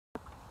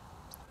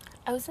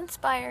I was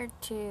inspired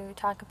to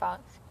talk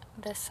about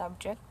this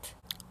subject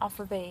off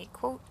of a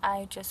quote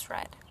I just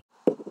read.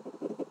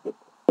 The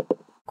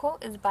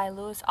quote is by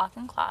Louis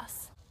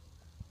Auchincloss.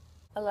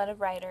 A lot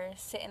of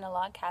writers sit in a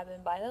log cabin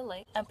by the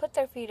lake and put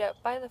their feet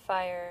up by the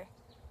fire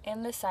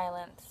in the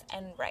silence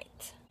and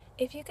write.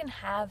 If you can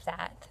have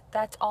that,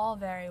 that's all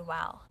very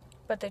well.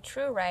 But the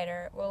true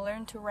writer will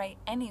learn to write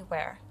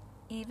anywhere,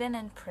 even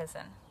in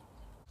prison.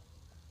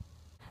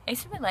 I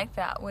used to be like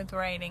that with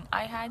writing.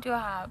 I had to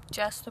have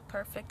just the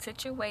perfect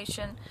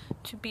situation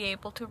to be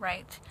able to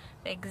write.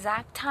 The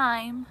exact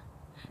time,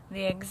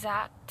 the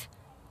exact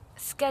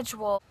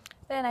schedule.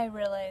 Then I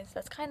realized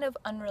that's kind of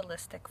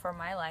unrealistic for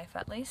my life,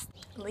 at least.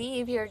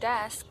 Leave your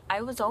desk.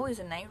 I was always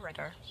a night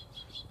writer,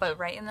 but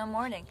write in the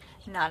morning,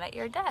 not at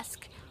your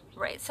desk.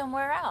 Write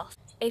somewhere else.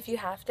 If you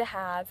have to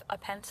have a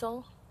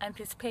pencil and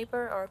piece of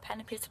paper or a pen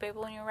and piece of paper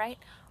when you write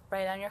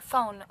on your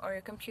phone or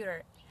your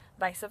computer,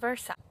 vice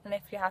versa. And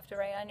if you have to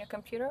write on your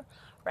computer,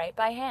 write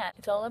by hand.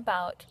 It's all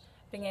about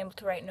being able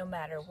to write no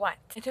matter what.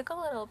 It took a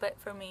little bit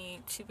for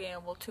me to be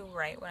able to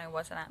write when I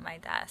wasn't at my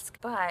desk,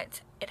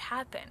 but it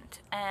happened,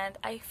 and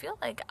I feel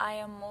like I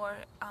am more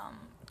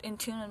in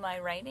tune with my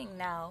writing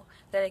now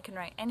that I can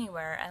write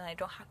anywhere and I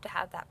don't have to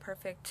have that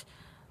perfect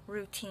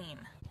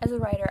routine. As a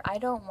writer, I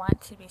don't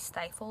want to be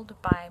stifled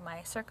by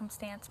my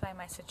circumstance, by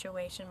my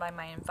situation, by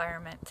my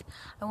environment.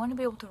 I want to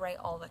be able to write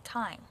all the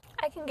time.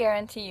 I can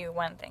guarantee you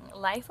one thing: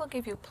 life will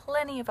give you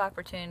plenty of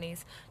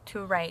opportunities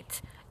to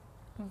write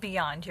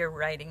beyond your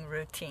writing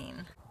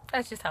routine.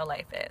 That's just how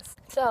life is.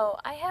 So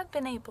I have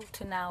been able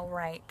to now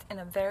write in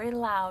a very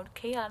loud,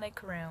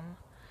 chaotic room,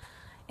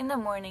 in the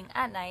morning,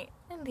 at night,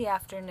 in the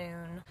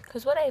afternoon.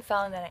 Because what I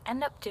found that I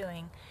end up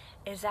doing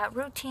is that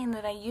routine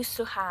that I used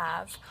to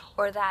have,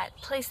 or that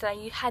place that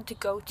I had to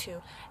go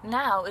to,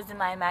 now is in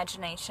my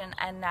imagination,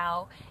 and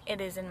now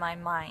it is in my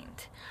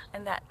mind.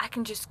 And that I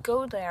can just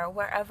go there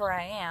wherever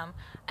I am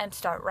and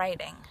start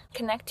writing.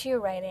 Connect to your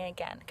writing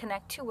again.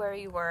 Connect to where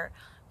you were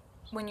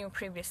when you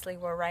previously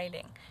were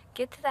writing.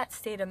 Get to that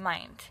state of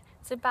mind.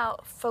 It's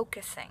about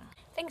focusing.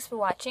 Thanks for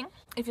watching.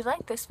 If you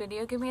liked this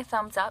video, give me a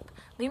thumbs up,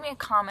 leave me a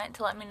comment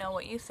to let me know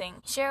what you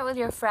think, share it with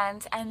your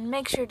friends, and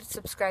make sure to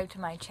subscribe to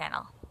my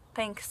channel.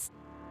 Thanks.